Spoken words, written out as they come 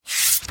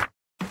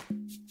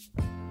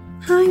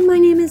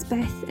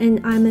Beth, and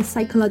I'm a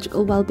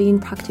psychological wellbeing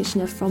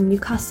practitioner from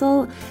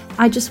Newcastle.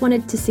 I just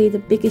wanted to say the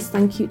biggest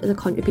thank you to the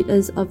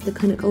contributors of the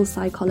Clinical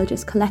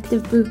Psychologist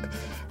Collective Book.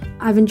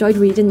 I've enjoyed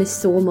reading this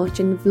so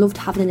much and have loved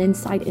having an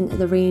insight into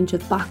the range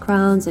of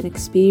backgrounds and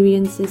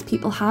experiences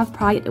people have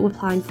prior to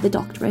applying for the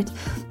doctorate,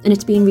 and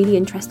it's been really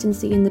interesting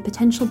seeing the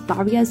potential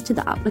barriers to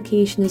the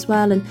application as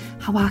well and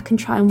how I can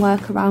try and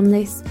work around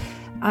this.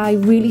 I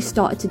really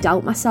started to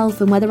doubt myself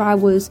and whether I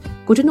was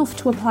good enough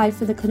to apply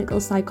for the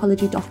clinical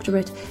psychology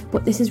doctorate,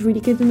 but this has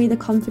really given me the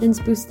confidence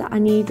boost that I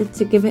needed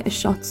to give it a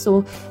shot,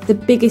 so the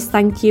biggest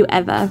thank you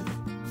ever.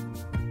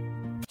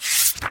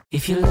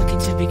 If you're looking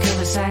to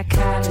become a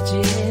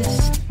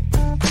psychologist,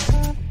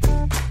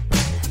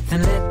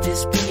 then let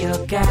this be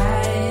your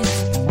guide.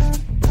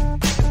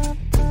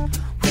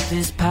 With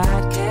this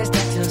podcast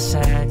at your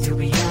side, you'll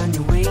be on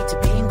your way to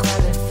being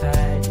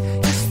qualified.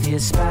 It's the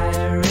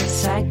Aspiring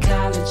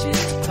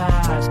Psychologist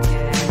Podcast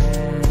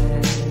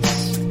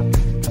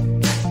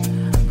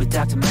with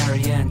Dr.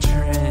 Marianne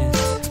Trent.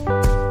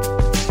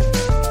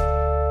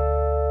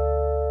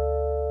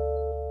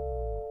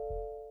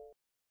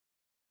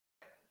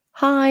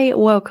 Hi,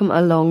 welcome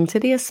along to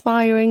the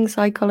Aspiring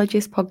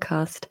Psychologist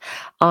Podcast.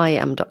 I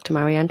am Dr.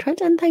 Marianne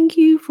Trent and thank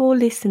you for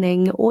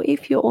listening, or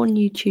if you're on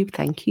YouTube,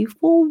 thank you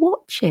for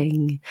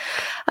watching.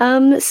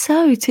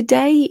 So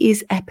today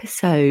is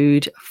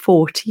episode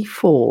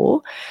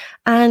 44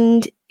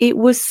 and it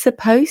was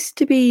supposed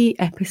to be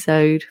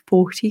episode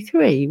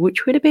 43,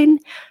 which would have been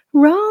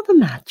rather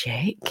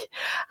magic,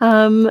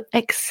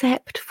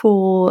 except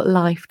for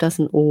life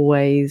doesn't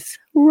always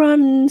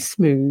run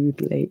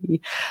smoothly.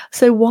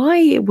 So why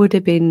it would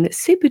have been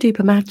super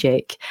duper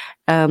magic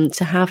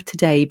to have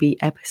today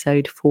be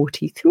episode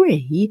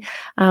 43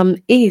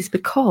 is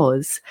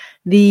because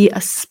the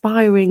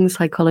Aspiring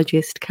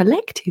Psychologist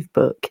Collective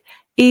Book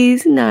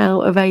is now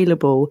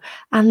available,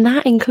 and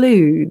that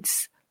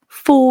includes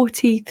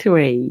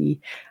 43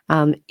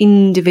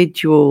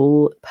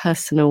 individual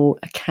personal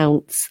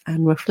accounts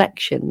and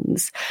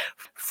reflections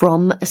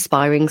from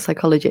aspiring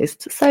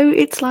psychologists. So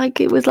it's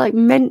like it was like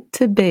meant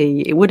to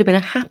be. It would have been a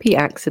happy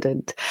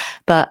accident.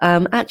 But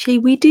actually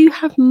we do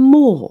have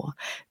more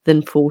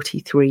than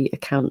 43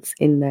 accounts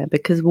in there,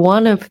 because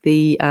one of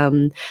the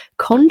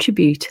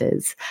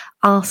contributors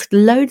asked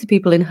loads of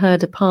people in her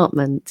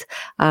department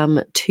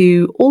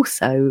to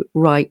also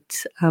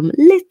write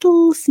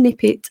little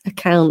snippet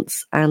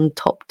accounts and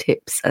top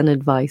tips and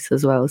advice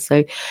as well.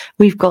 So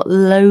we've got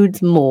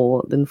loads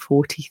more than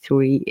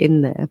 43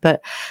 in there.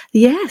 But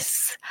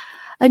yes,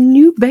 a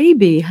new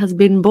baby has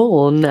been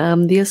born,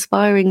 the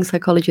Aspiring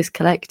Psychologist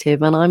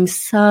Collective, and I'm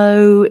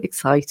so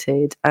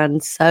excited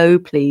and so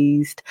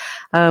pleased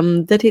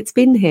that it's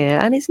been here,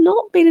 and it's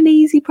not been an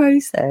easy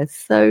process.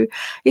 So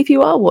if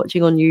you are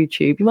watching on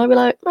YouTube, you might be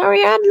like,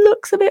 Marianne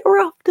looks a bit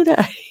rough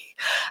today.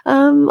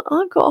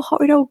 I've got a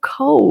horrid old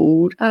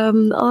cold.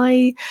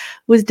 I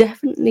was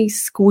definitely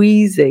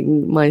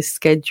squeezing my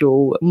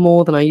schedule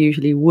more than I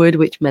usually would,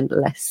 which meant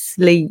less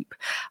sleep,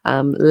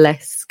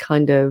 less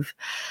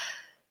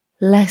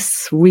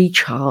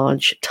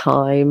recharge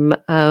time.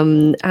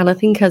 And I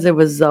think as a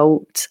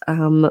result,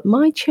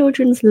 my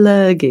children's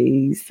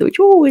lurgies, which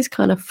always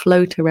kind of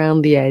float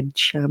around the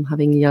edge,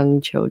 having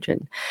young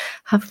children,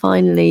 have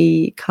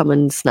finally come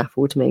and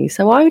snaffled me.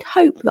 So I would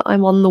hope that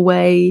I'm on the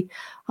way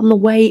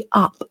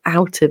up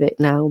out of it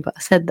now. But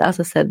as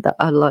I said that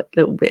I like a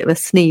little bit of a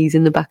sneeze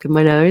in the back of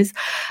my nose.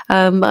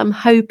 I'm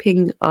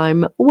hoping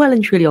I'm well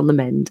and truly on the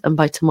mend, and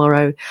by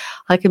tomorrow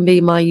I can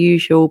be my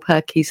usual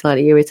perky,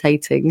 slightly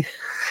irritating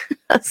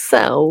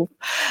self.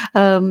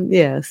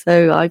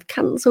 So I've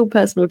cancelled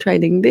personal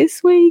training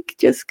this week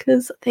just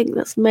because I think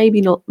that's maybe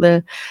not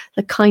the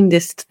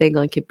kindest thing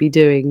I could be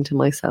doing to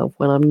myself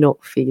when I'm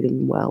not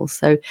feeling well.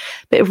 So a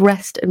bit of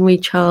rest and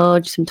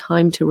recharge, some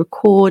time to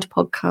record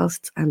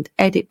podcasts and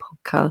edit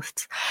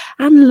podcasts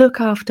and look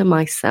after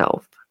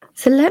myself.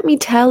 So let me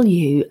tell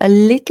you a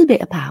little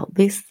bit about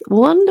this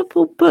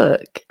wonderful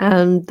book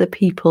and the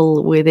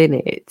people within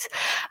it.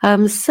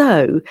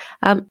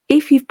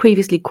 If you've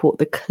previously caught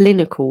the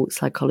Clinical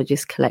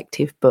Psychologist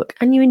Collective Book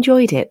and you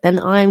enjoyed it, then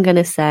I'm going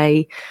to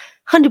say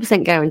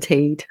 100%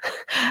 guaranteed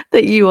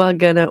that you are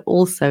going to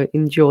also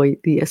enjoy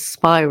the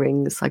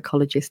Aspiring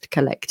Psychologist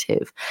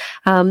Collective.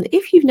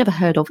 If you've never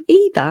heard of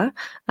either,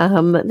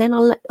 then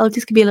I'll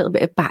just give you a little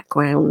bit of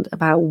background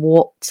about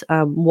what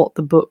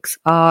the books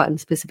are and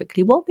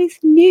specifically what this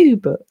new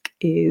book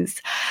is.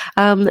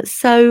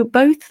 So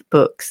both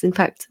books, in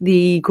fact,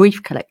 the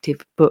Grief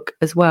Collective book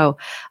as well,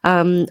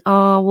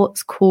 are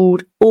what's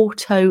called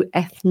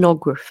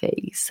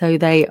autoethnography. So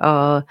they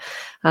are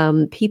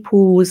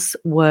people's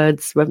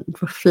words,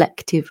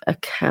 reflective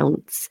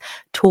accounts,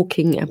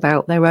 talking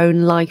about their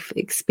own life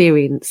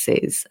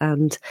experiences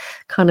and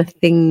kind of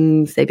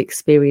things they've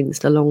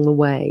experienced along the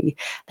way.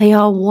 They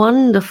are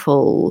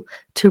wonderful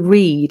to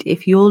read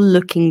if you're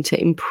looking to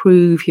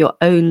improve your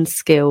own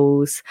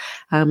skills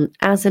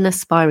as an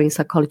aspiring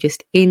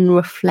psychologist in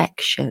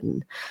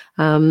reflection,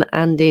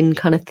 and in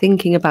kind of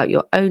thinking about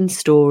your own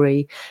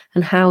story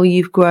and how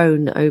you've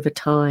grown over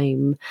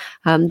time.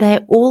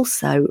 They're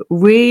also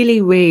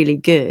really, really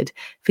good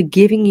for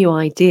giving you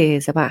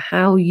ideas about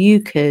how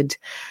you could,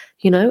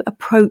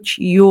 approach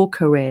your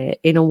career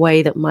in a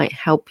way that might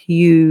help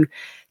you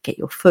get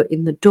your foot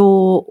in the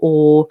door,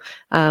 or,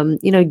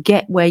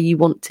 get where you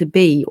want to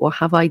be, or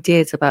have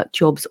ideas about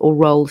jobs or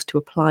roles to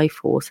apply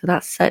for. So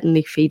that's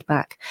certainly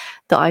feedback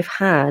that I've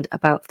had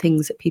about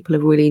things that people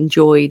have really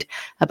enjoyed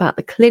about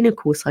the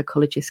Clinical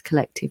Psychologist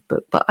Collective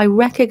book. But I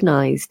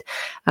recognised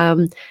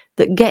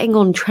that getting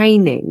on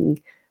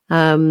training,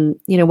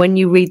 when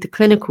you read the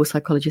Clinical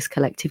Psychologist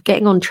Collective,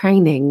 getting on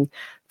training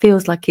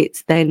feels like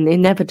it's then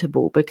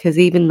inevitable, because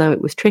even though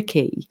it was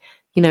tricky,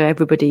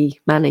 everybody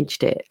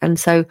managed it. And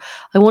so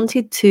I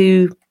wanted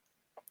to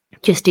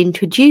just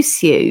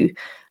introduce you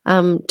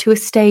to a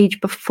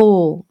stage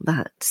before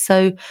that.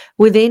 So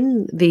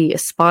within the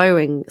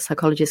Aspiring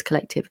Psychologist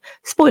Collective,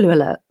 spoiler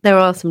alert, there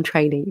are some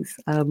trainees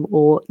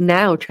or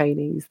now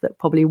trainees that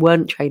probably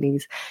weren't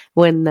trainees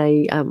when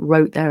they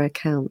wrote their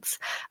accounts,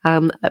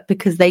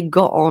 because they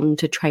got on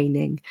to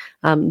training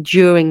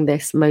during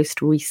this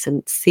most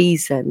recent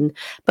season.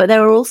 But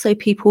there are also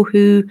people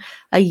who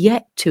are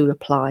yet to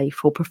apply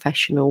for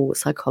professional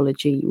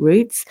psychology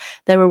routes.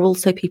 There are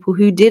also people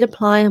who did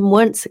apply and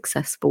weren't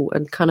successful,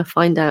 and kind of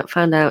found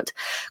out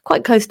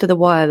quite close to the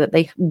wire that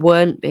they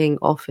weren't being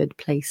offered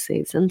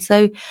places. And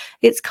so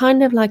it's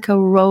kind of like a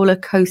roller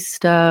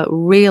coaster,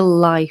 real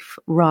life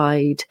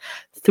ride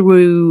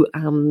through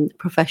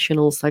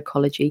professional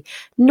psychology,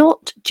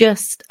 not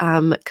just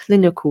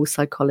clinical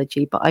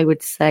psychology, but I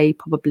would say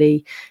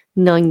probably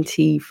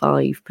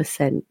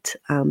 95%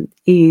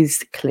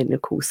 is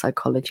clinical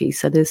psychology.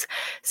 So there's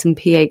some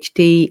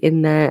PhD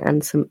in there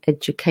and some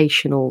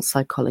educational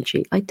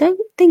psychology. I don't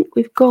think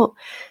we've got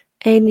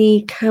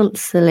any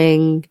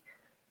counselling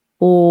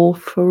or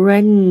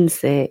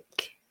forensic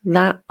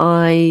that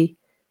I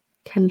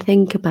can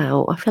think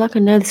about. I feel like I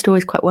know the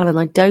stories quite well, and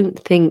I don't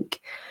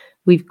think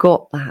we've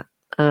got that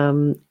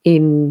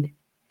in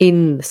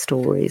the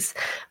stories,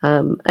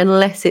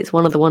 unless it's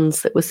one of the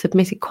ones that was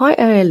submitted quite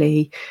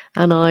early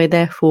and I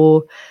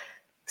therefore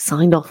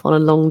signed off on a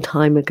long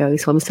time ago.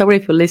 So I'm sorry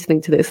if you're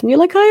listening to this and you're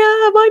like,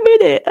 I'm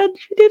in it and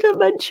she didn't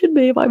mention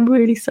me. I'm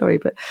really sorry,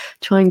 but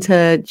trying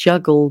to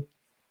juggle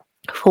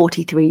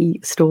 43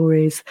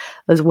 stories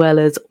as well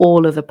as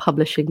all of the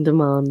publishing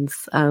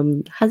demands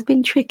has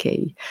been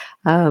tricky,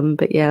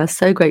 but yeah,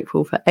 so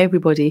grateful for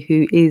everybody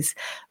who is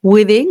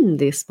within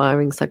the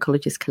Aspiring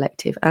Psychologist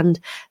Collective, and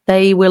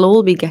they will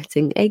all be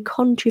getting a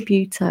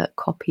contributor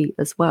copy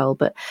as well.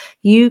 But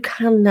you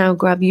can now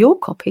grab your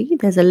copy.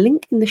 There's a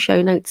link in the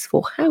show notes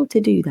for how to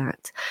do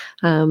that,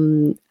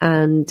 and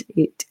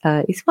it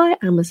is via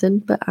Amazon.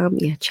 But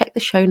check the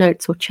show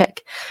notes or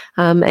check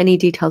any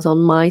details on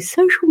my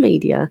social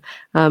media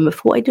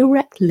for a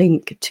direct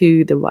link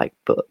to the right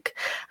book.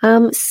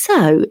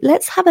 So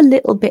let's have a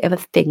little bit of a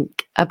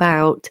think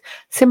about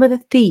some of the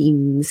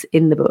themes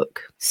in the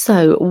book.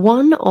 So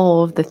one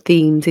of the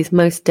themes is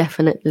most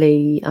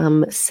definitely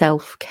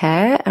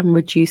self-care and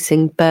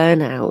reducing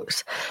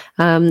burnout,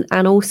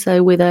 and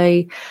also with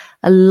a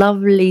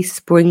lovely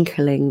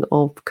sprinkling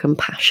of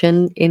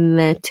compassion in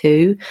there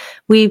too.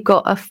 We've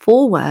got a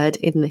foreword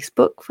in this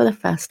book for the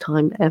first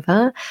time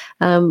ever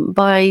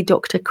by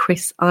Dr.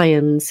 Chris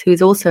Irons, who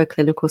is also a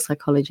clinical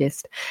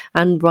psychologist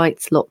and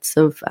writes lots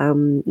of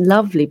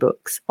lovely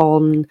books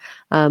on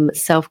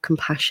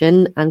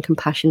self-compassion and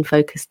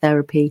compassion-focused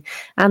therapy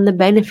and the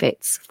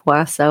benefits for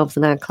ourselves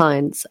and our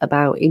clients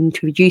about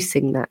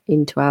introducing that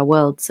into our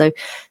world. So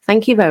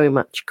thank you very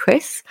much,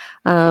 Chris.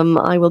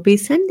 I will be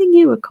sending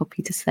you a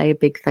copy to say a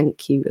big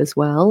thank you as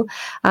well.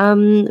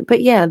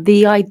 But yeah,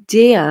 the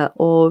idea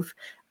of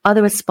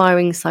other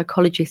aspiring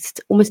psychologists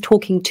almost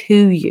talking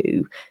to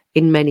you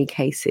in many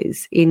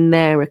cases in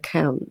their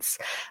accounts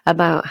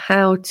about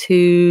how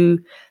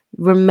to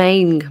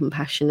remain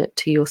compassionate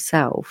to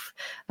yourself,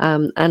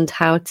 and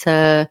how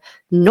to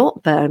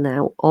not burn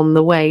out on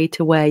the way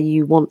to where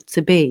you want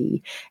to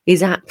be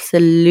is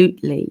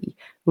absolutely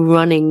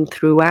running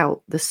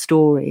throughout the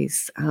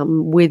stories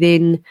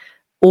within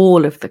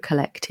all of the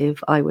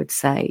collective, I would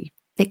say.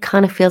 It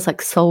kind of feels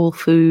like soul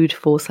food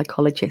for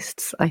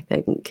psychologists, I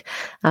think.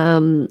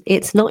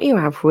 It's not your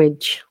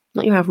average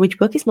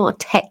book. It's not a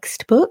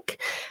textbook.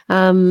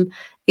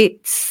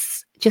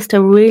 It's just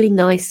a really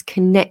nice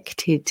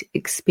connected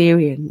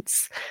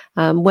experience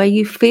where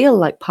you feel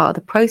like part of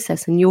the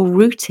process and you're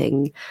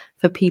rooting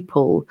for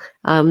people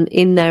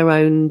in their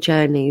own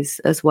journeys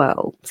as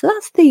well. So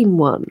that's theme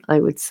one, I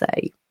would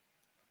say.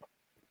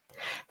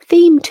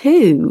 Theme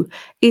two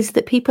is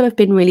that people have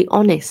been really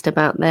honest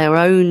about their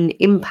own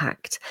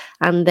impact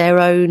and their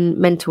own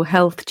mental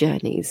health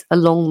journeys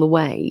along the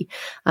way,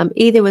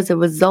 either as a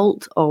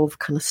result of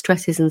kind of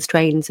stresses and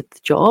strains of the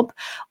job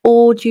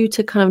or due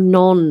to kind of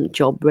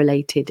non-job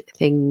related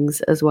things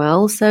as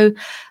well. So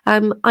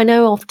I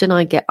know often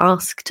I get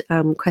asked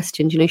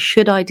questions,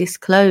 should I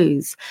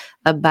disclose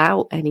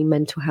about any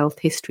mental health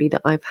history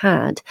that I've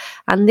had.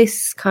 And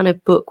this kind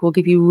of book will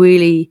give you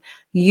really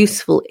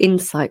useful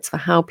insights for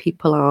how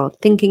people are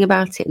thinking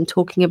about it and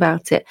talking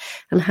about it,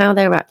 and how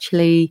they're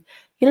actually,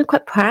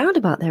 quite proud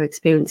about their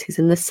experiences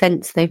and the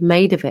sense they've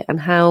made of it, and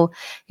how,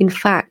 in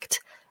fact,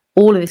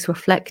 all of this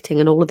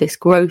reflecting and all of this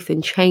growth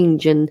and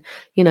change and,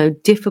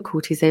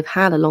 difficulties they've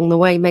had along the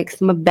way makes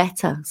them a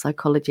better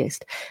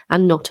psychologist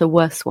and not a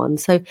worse one.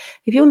 So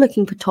if you're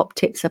looking for top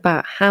tips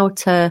about how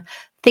to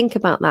think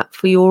about that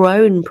for your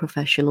own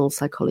professional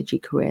psychology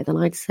career, then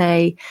I'd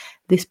say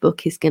this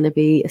book is going to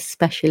be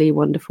especially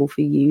wonderful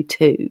for you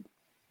too.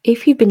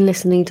 If you've been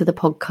listening to the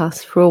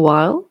podcast for a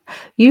while,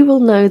 you will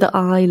know that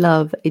I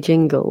love a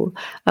jingle.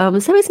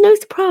 So it's no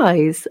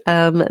surprise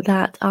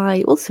that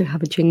I also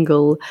have a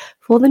jingle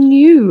for the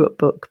new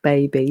book,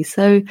 baby.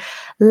 So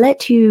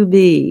let you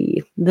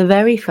be the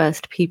very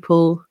first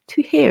people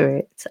to hear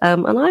it.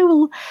 And I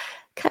will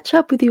catch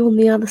up with you on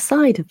the other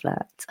side of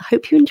that. I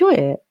hope you enjoy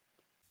it.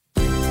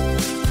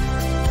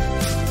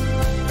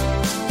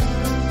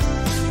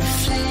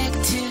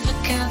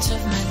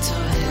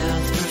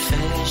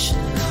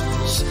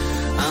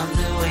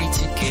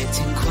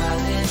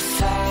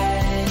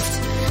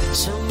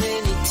 So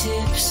many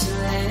tips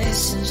and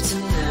lessons to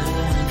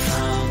learn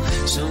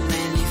from. So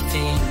many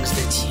things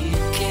that you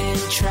can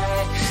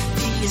try.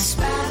 The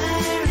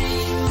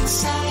Aspiring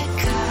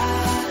Psychologist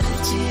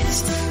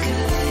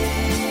Collective.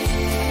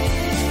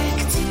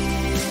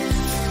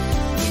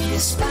 The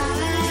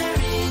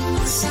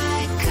Aspiring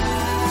Psychologist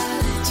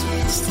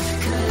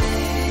Collective.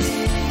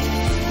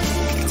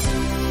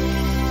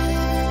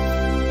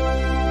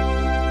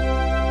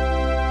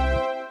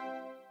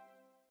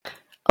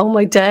 Oh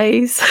my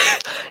days.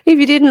 If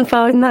you didn't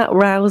find that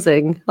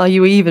rousing, are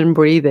you even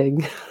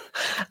breathing?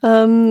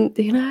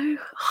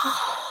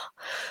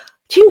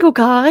 Jingle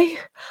guy,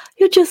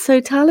 you're just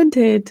so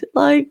talented.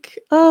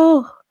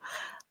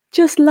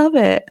 Just love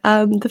it.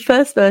 The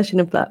first version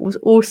of that was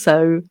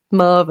also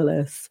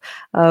marvelous.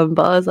 But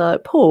I was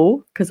like,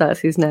 Paul, because that's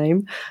his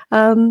name,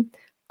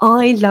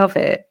 I love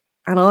it.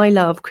 And I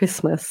love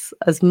Christmas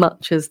as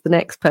much as the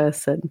next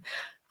person.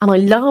 And I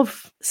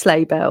love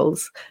sleigh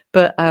bells,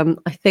 but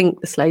I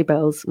think the sleigh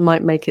bells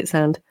might make it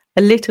sound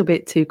a little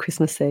bit too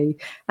Christmassy.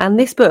 And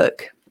this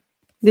book,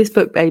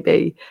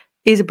 baby,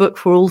 is a book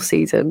for all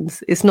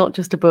seasons. It's not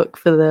just a book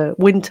for the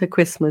winter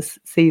Christmas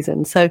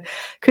season. So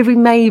could we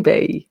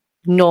maybe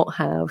not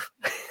have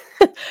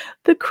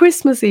the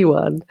Christmassy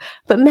one?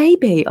 But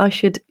maybe I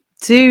should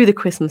do the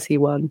Christmassy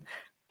one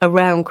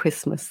around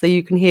Christmas so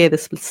you can hear the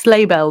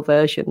sleigh bell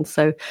version.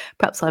 So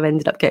perhaps I've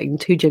ended up getting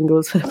 2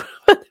 jingles for the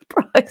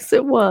price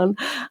of one.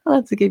 I'll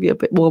have to give you a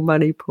bit more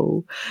money,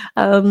 Paul.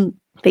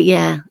 But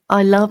yeah,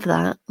 I love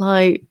that.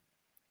 I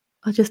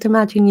just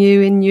imagine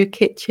you in your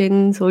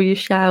kitchens or your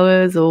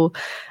showers or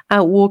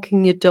out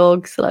walking your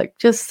dogs,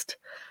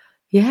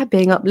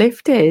 being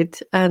uplifted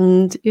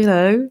and,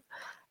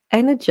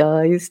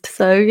 energized.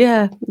 So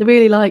yeah, I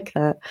really like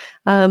that.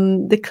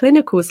 The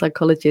Clinical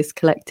Psychologist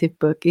Collective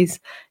Book it's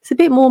a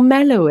bit more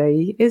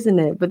mellowy, isn't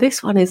it? But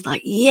this one is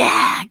like,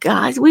 yeah,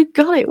 guys, we've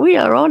got it. We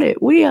are on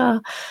it. We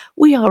are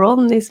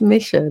on this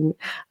mission.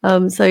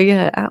 So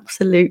yeah,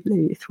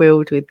 absolutely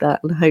thrilled with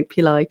that and hope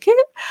you like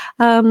it.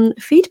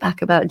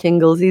 Feedback about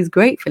jingles is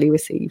gratefully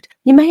received.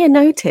 You may have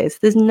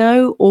noticed there's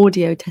no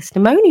audio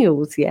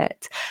testimonials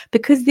yet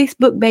because this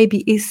book,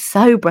 baby, is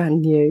so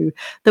brand new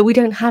that we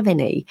don't have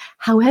any.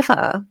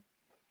 However,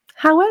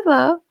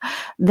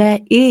 there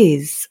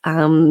is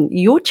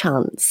your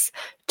chance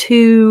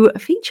to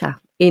feature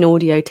in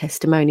audio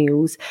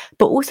testimonials,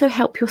 but also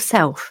help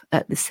yourself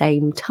at the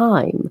same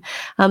time.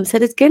 So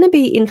there's going to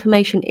be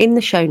information in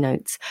the show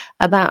notes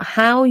about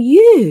how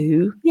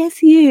you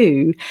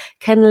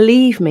can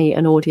leave me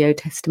an audio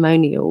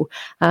testimonial.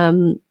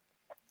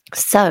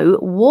 So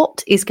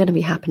what is going to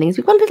be happening is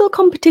we've got a little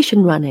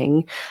competition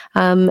running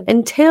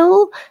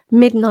until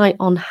midnight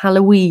on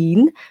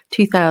Halloween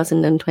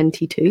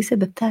 2022, so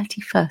the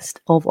 31st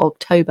of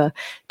October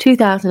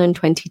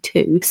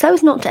 2022, so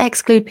as not to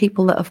exclude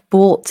people that have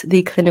bought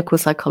the Clinical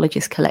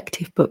Psychologist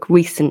Collective book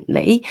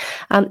recently.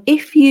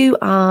 If you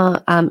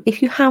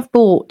have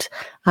bought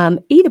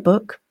either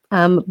book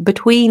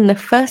between the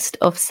 1st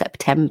of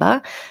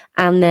September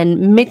and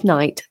then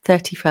midnight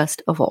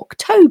 31st of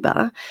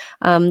October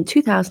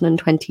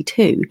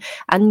 2022,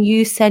 and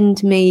you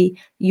send me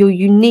your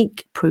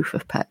unique proof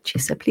of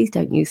purchase, so please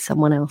don't use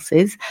someone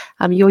else's,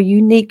 your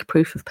unique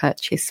proof of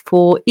purchase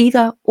for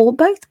either or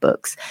both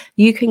books,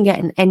 you can get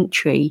an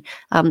entry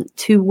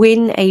to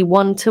win a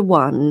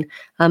one-to-one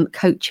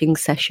coaching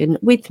session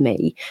with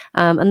me.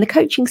 And the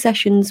coaching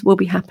sessions will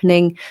be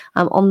happening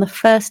on the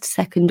 1st,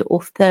 2nd or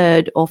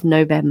 3rd of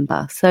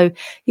November. So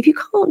if you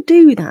can't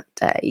do that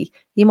day,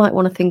 you might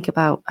want to think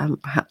about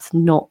perhaps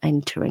not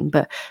entering,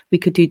 but we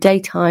could do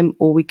daytime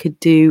or we could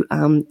do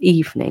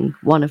evening,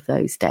 one of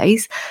those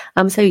days.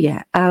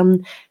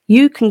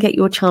 You can get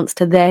your chance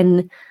to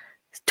then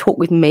talk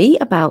with me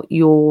about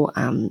your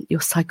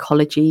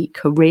psychology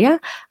career,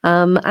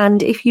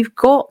 and if you've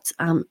got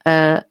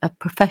a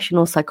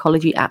professional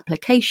psychology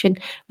application,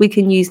 we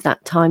can use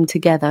that time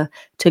together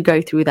to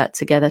go through that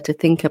together, to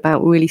think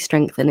about really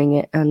strengthening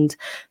it and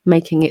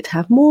making it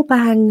have more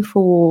bang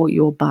for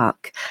your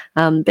buck.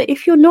 But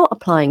if you're not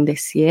applying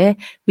this year,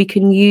 we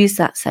can use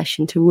that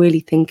session to really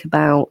think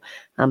about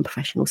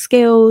professional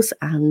skills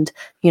and,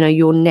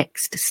 your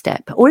next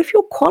step. Or if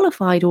you're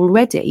qualified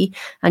already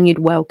and you'd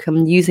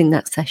welcome using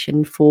that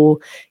session for,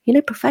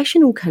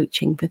 professional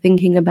coaching, for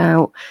thinking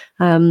about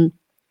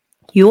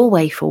your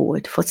way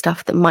forward for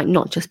stuff that might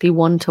not just be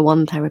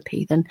one-to-one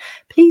therapy, then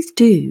please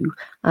do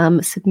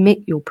submit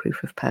your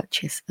proof of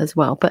purchase as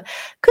well. But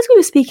because we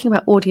were speaking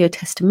about audio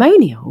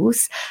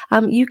testimonials,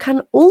 you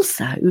can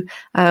also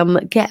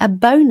get a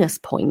bonus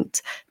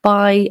point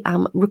by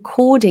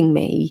recording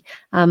me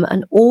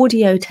an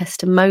audio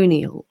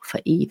testimonial for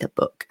either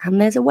book.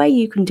 And there's a way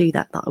you can do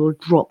that I will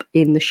drop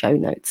in the show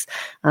notes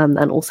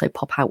and also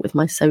pop out with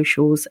my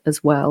socials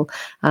as well.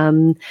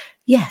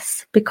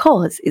 Yes,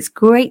 because it's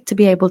great to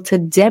be able to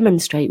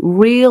demonstrate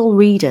real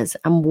readers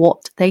and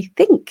what they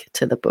think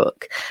to the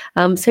book.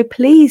 So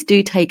please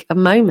do take a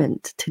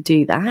moment to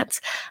do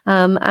that.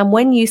 And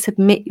when you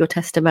submit your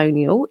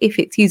testimonial, if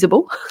it's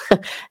usable,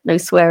 no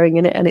swearing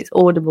in it and it's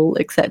audible,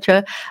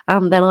 etc.,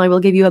 then I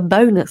will give you a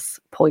bonus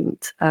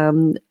point,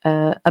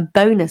 a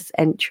bonus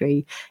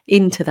entry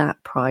into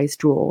that prize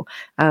draw.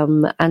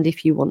 And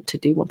if you want to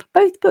do one for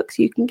both books,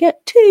 you can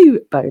get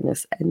 2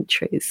 bonus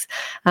entries.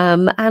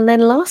 And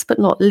then last but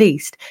not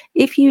least,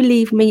 if you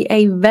leave me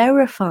a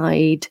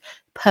verified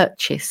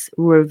purchase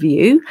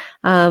review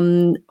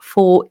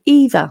for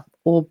either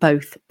or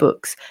both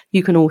books,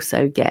 you can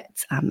also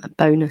get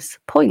bonus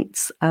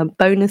points,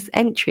 bonus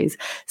entries.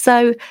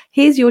 So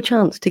here's your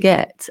chance to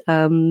get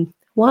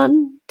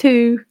 1,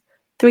 2,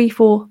 3,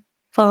 4,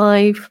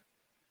 5,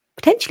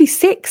 potentially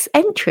 6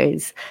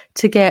 entries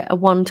to get a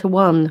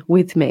one-to-one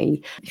with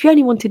me. If you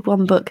only wanted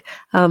one book,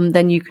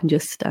 then you can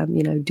just,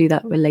 do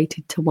that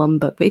related to one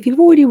book. But if you've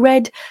already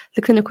read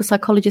The Clinical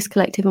Psychologist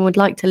Collective and would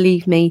like to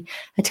leave me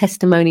a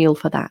testimonial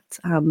for that,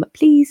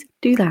 please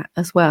do that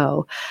as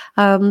well.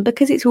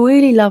 Because it's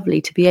really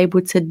lovely to be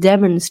able to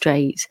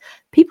demonstrate.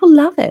 People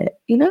love it.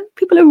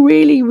 People are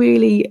really,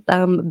 really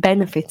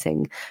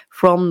benefiting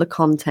from the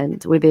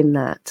content within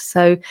that.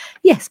 So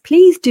yes,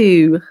 please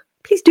do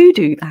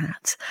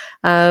that.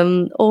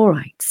 All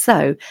right,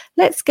 so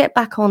let's get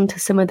back on to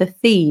some of the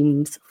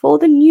themes for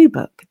the new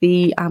book,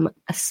 the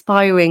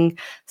Aspiring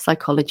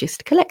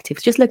Psychologist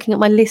Collective. Just looking at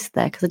my list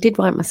there, because I did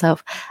write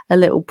myself a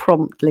little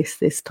prompt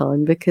list this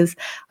time, because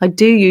I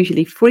do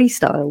usually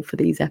freestyle for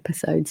these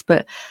episodes,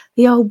 but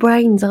the old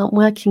brains aren't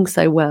working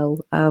so well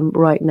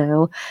right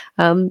now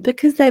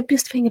because they're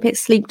just feeling a bit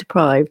sleep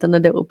deprived and a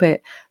little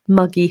bit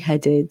muggy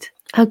headed.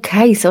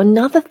 Okay, so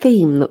another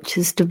theme which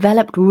has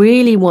developed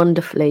really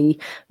wonderfully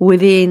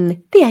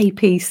within the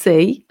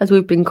APC, as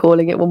we've been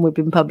calling it when we've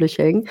been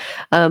publishing,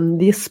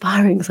 the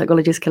Aspiring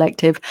Psychologist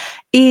Collective,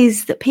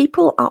 is that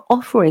people are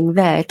offering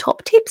their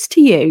top tips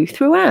to you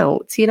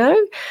throughout,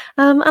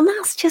 and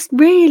that's just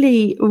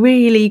really,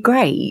 really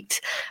great.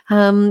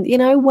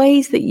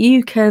 Ways that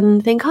you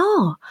can think,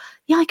 oh,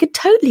 yeah, I could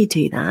totally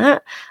do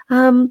that.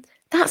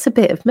 That's a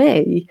bit of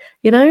me,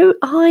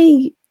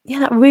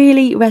 that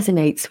really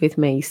resonates with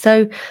me.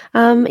 So,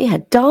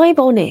 dive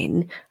on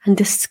in and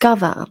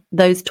discover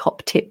those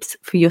top tips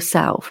for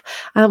yourself.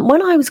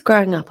 When I was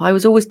growing up, I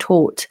was always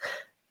taught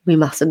we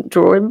mustn't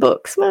draw in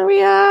books,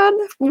 Marianne.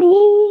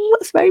 Ooh,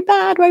 that's very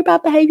bad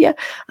behaviour.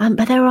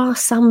 But there are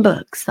some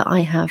books that I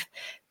have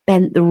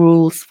bent the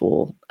rules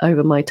for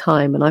over my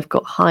time, and I've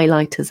got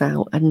highlighters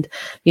out, and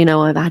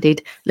I've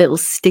added little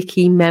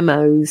sticky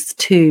memos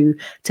to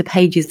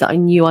pages that I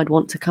knew I'd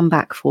want to come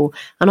back for.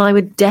 And I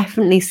would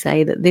definitely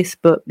say that this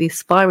book, the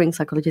Aspiring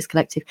Psychologist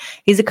Collective,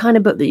 is a kind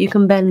of book that you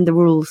can bend the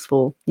rules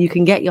for. You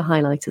can get your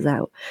highlighters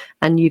out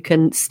and you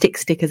can stick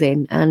stickers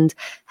in and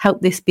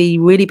help this be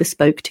really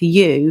bespoke to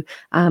you,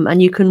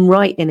 and you can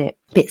write in it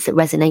bits that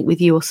resonate with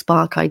you or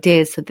spark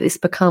ideas, so that this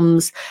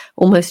becomes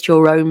almost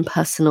your own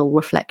personal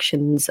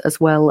reflections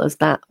as well as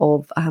that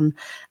of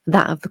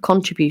the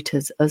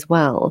contributors as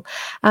well.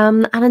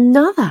 And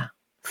another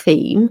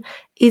theme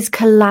is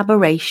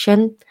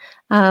collaboration.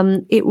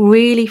 It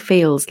really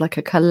feels like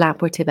a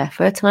collaborative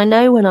effort. And I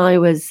know when I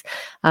was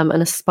an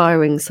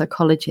aspiring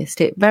psychologist,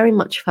 it very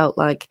much felt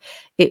like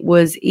it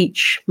was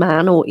each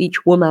man or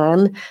each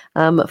woman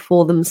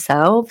for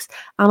themselves.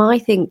 And I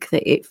think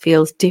that it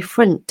feels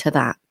different to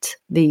that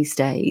these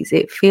days.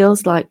 It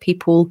feels like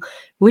people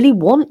really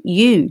want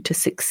you to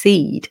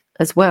succeed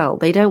as well.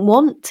 They don't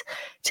want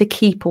to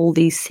keep all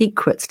these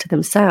secrets to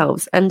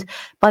themselves. And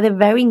by the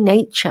very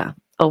nature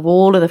of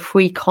all of the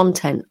free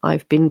content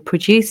I've been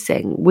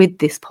producing with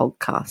this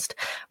podcast,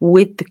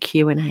 with the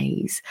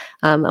Q&As,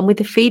 and with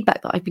the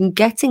feedback that I've been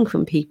getting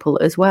from people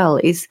as well,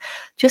 is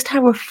just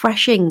how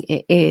refreshing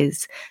it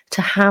is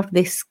to have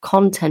this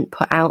content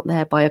put out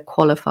there by a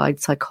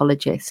qualified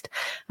psychologist,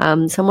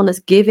 someone that's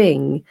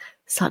giving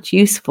such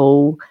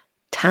useful,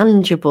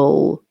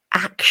 tangible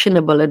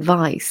actionable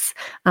advice.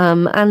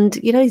 And,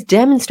 he's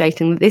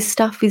demonstrating that this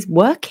stuff is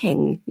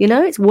working.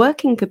 It's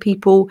working for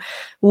people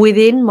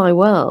within my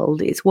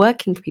world. It's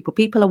working for people.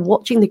 People are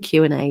watching the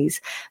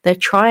Q&As. They're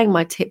trying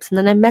my tips, and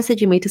then they're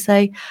messaging me to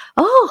say,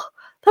 oh,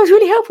 that was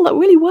really helpful. That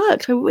really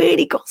worked. I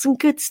really got some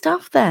good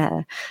stuff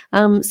there.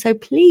 So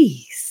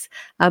please,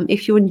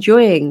 if you're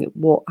enjoying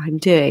what I'm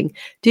doing,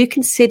 do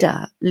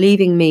consider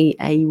leaving me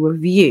a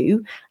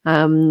review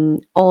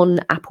on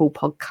Apple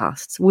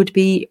Podcasts. Would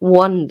be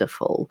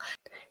wonderful.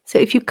 So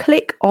if you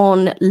click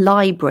on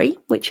Library,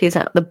 which is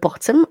at the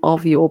bottom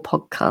of your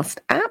podcast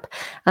app,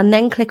 and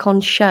then click on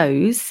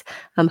Shows,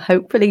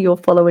 hopefully you're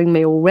following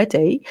me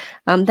already,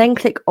 then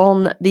click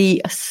on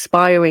the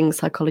Aspiring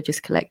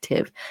Psychologist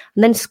Collective,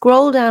 and then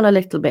scroll down a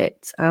little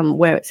bit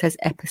where it says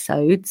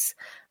Episodes.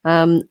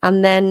 And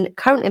then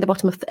currently at the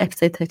bottom of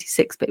episode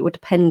 36, but it would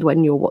depend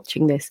when you're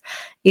watching this,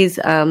 is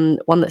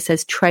one that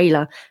says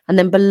Trailer. And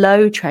then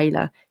below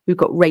Trailer, we've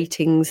got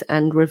ratings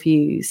and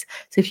reviews.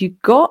 So if you've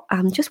got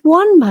just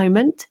one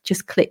moment,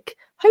 just click.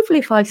 Hopefully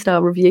a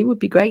 5-star review would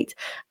be great.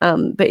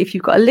 But if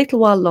you've got a little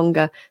while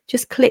longer,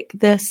 just click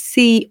the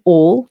See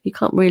All. You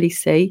can't really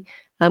see.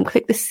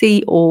 Click the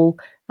See All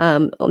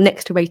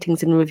next to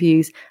ratings and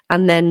reviews.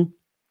 And then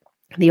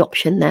the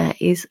option there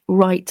is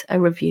write a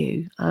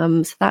review.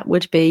 So that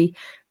would be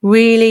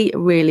really,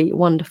 really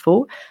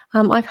wonderful.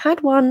 I've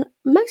had one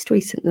most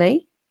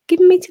recently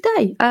given me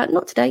today,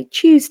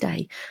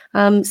 Tuesday.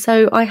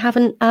 So I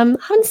haven't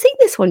seen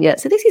this one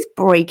yet. So this is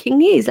breaking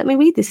news. Let me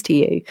read this to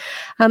you.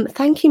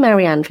 Thank you,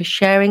 Marianne, for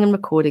sharing and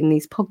recording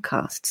these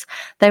podcasts.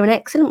 They're an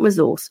excellent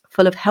resource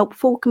full of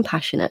helpful,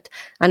 compassionate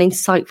and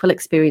insightful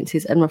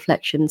experiences and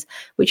reflections,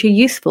 which are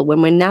useful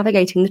when we're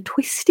navigating the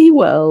twisty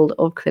world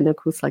of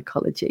clinical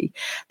psychology.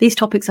 These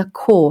topics are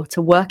core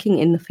to working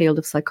in the field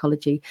of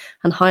psychology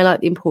and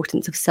highlight the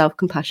importance of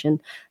self-compassion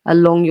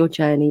along your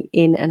journey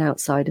in and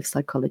outside of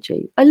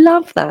psychology. I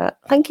love that.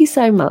 Thank you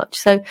so much.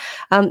 So,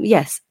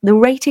 yes, the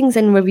ratings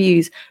and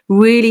reviews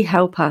really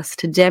help us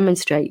to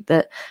demonstrate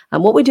that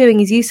what we're doing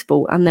is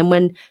useful. And then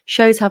when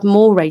shows have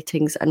more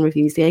ratings and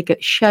reviews, they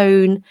get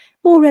shown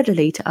more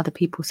readily to other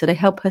people. So they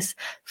help us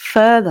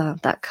further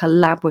that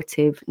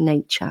collaborative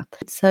nature.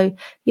 So,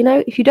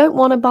 if you don't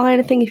want to buy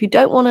anything, if you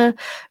don't want to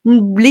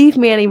leave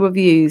me any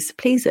reviews,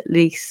 please at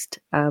least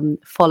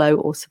follow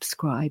or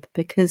subscribe,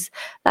 because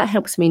that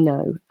helps me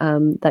know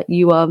that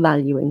you are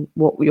valuing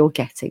what you're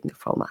getting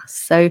from us.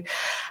 So,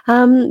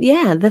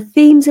 the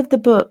themes of the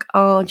book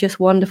are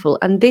just wonderful.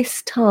 And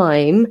this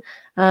time,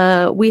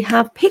 we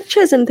have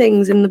pictures and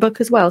things in the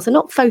book as well. So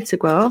not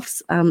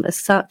photographs as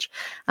such,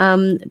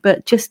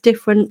 but just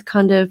different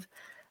kind of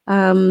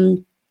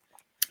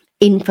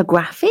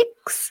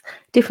infographics,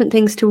 different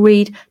things to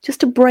read, just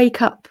to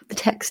break up the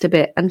text a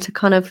bit and to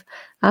kind of,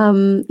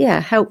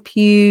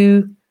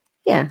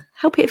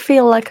 help it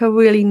feel like a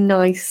really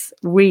nice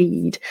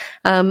read.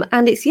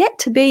 And it's yet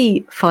to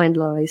be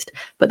finalised,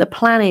 but the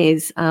plan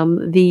is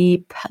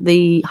the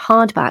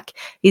hardback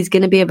is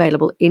going to be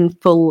available in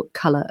full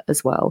colour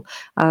as well.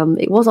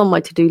 It was on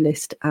my to-do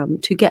list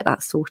to get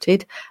that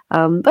sorted,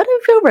 but I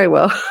don't feel very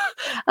well.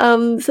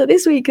 So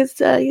this week it's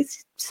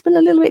just been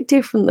a little bit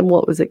different than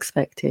what was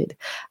expected.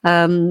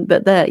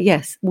 But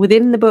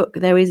within the book,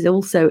 there is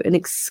also an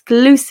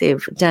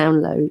exclusive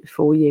download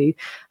for you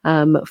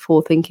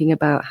for thinking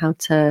about how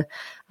to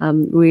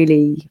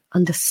really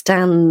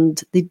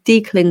understand the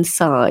Declin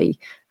Psi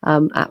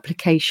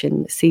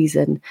application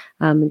season,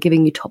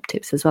 giving you top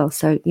tips as well.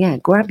 So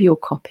grab your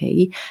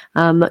copy,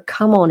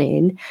 come on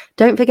in.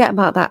 Don't forget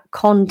about that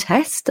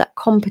contest, that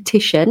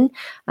competition,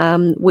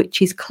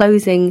 which is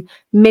closing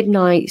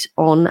midnight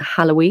on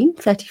Halloween,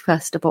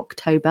 31st of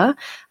October.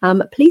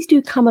 Please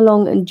do come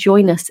along and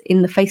join us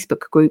in the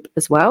Facebook group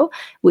as well,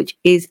 which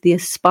is the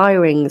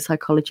Aspiring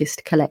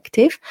Psychologist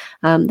Collective.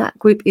 That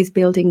group is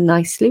building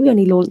nicely. We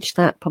only launched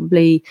that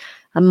probably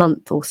a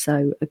month or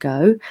so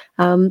ago.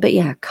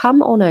 But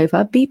come on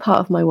over, be part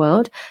of my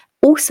world.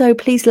 Also,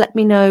 please let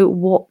me know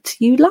what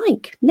you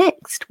like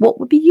next. What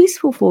would be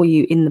useful for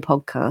you in the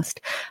podcast?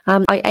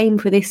 I aim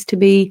for this to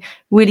be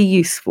really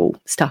useful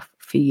stuff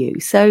for you.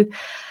 So,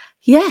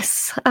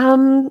 yes,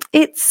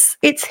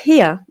 it's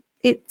here.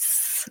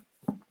 It's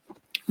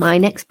my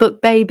next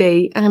book,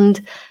 baby,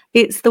 and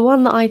it's the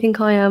one that I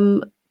think I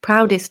am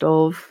proudest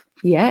of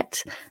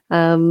yet.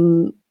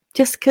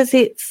 Just because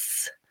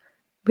it's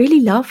really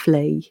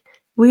lovely.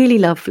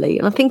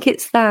 And I think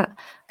it's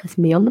that's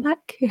me on the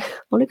back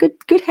on a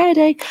good hair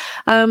day.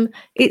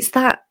 It's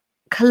that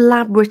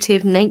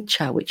collaborative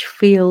nature which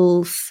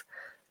feels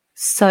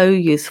so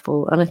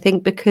useful. And I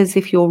think because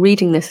if you're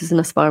reading this as an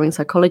aspiring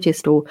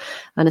psychologist or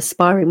an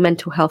aspiring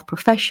mental health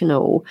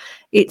professional,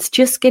 it's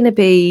just going to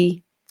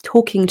be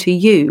talking to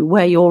you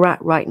where you're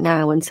at right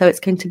now. And so it's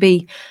going to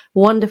be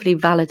wonderfully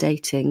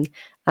validating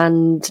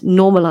and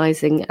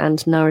normalizing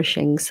and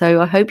nourishing.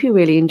 So I hope you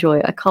really enjoy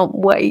it. I can't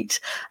wait.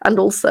 And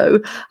also,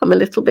 I'm a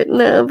little bit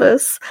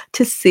nervous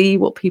to see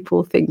what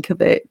people think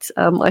of it.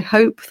 I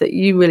hope that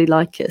you really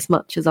like it as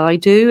much as I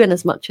do, and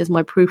as much as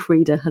my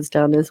proofreader has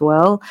done as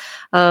well.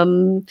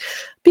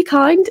 Be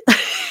kind.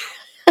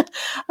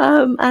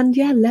 And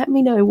yeah, let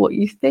me know what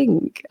you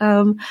think.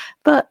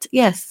 But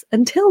yes,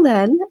 until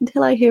then,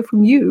 until I hear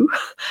from you,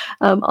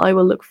 I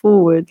will look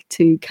forward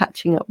to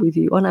catching up with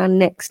you on our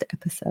next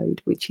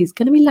episode, which is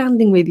going to be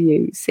landing with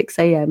you 6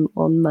 a.m.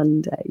 on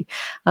Monday.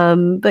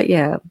 But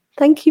yeah,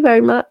 thank you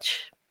very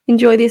much.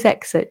 Enjoy this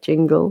exit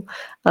jingle.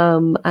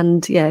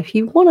 And yeah, if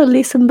you want to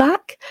listen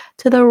back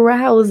to the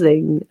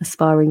rousing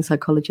Aspiring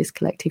Psychologist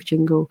Collective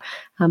jingle,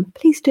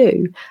 please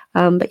do.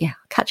 But yeah,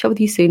 catch up with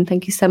you soon.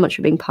 Thank you so much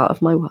for being part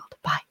of my world.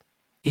 Bye.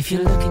 If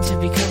you're looking to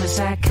become a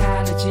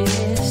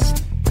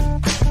psychologist,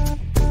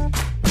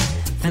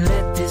 then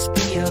let this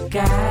be your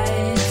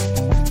guide.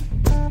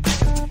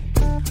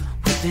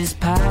 With this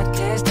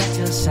podcast at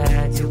your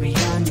side, you'll be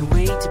on your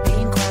way to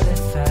being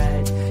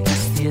qualified.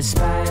 It's the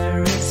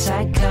Aspiring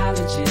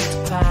Psychologist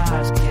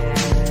Podcast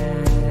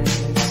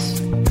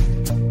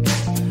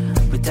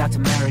with Dr.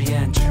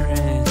 Marianne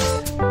Trent.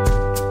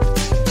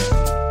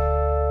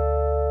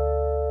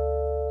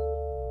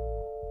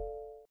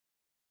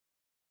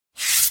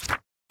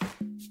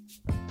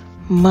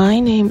 My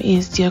name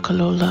is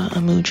Diakolola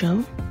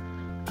Amujo.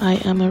 I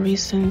am a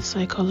recent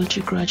psychology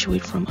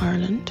graduate from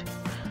Ireland.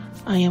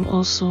 I am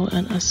also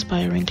an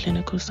aspiring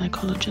clinical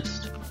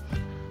psychologist.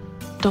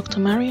 Dr.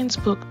 Marianne's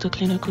book, The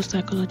Clinical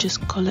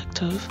Psychologist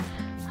Collective,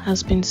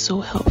 has been so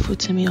helpful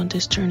to me on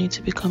this journey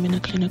to becoming a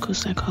clinical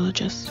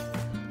psychologist.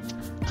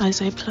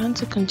 As I plan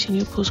to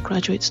continue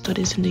postgraduate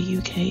studies in the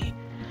UK,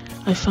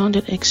 I found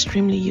it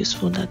extremely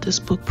useful that this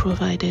book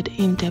provided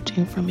in-depth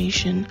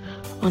information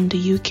on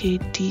the UK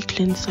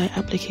DClinPsy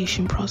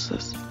application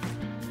process.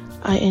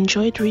 I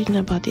enjoyed reading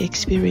about the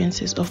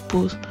experiences of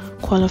both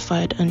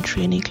qualified and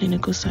trainee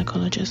clinical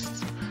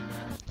psychologists.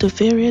 The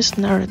various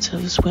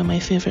narratives were my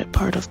favorite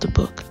part of the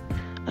book,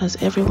 as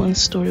everyone's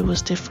story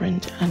was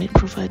different and it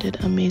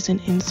provided amazing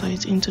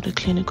insights into the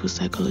clinical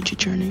psychology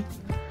journey.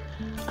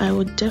 I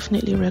would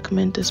definitely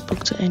recommend this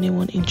book to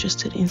anyone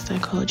interested in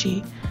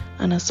psychology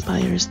and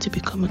aspires to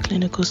become a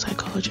clinical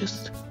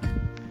psychologist.